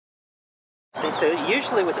And so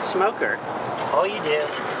usually with a smoker, all you do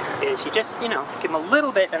is you just, give them a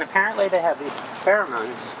little bit, and apparently they have these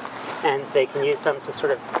pheromones, and they can use them to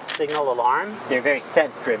sort of signal alarm. They're very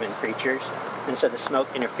scent-driven creatures, and so the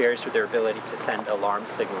smoke interferes with their ability to send alarm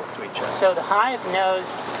signals to each other. So the hive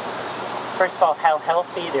knows, first of all, how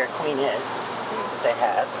healthy their queen is that they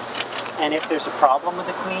have, and if there's a problem with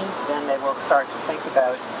the queen, then they will start to think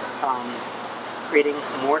about creating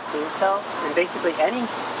more queen cells, and basically any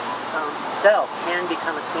cell can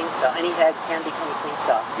become a queen cell. Any egg can become a queen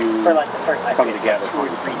cell for like the first 2 or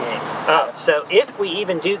 3 days. So if we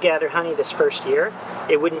even do gather honey this first year,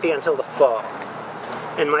 it wouldn't be until the fall.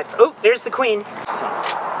 And oh, there's the queen.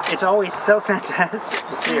 It's always so fantastic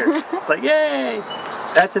to see her. It's like, yay!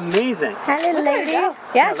 That's amazing. Hello, lady.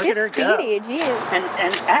 Yeah, she's speedy. Jeez.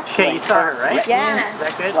 And actually, okay, you saw her, right? Yeah. Is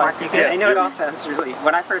that good? Mark, you good? I know it all sounds really.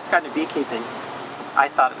 When I first got into beekeeping, I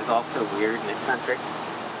thought it was all so weird and eccentric.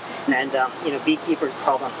 And beekeepers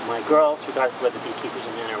call them my girls, regardless of whether the beekeeper's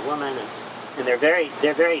a man or a woman, and they're very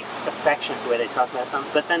affectionate the way they talk about them.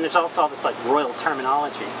 But then there's also all this like royal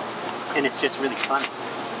terminology, and it's just really funny.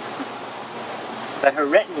 But her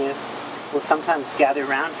retinue will sometimes gather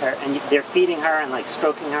around her, and they're feeding her and like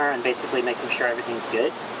stroking her and basically making sure everything's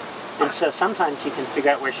good. And so sometimes you can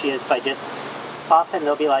figure out where she is by just, often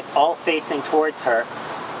they'll be like all facing towards her,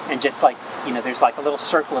 and just like, there's like a little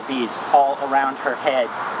circle of bees all around her head,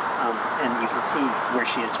 and you can see where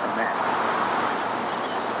she is from there.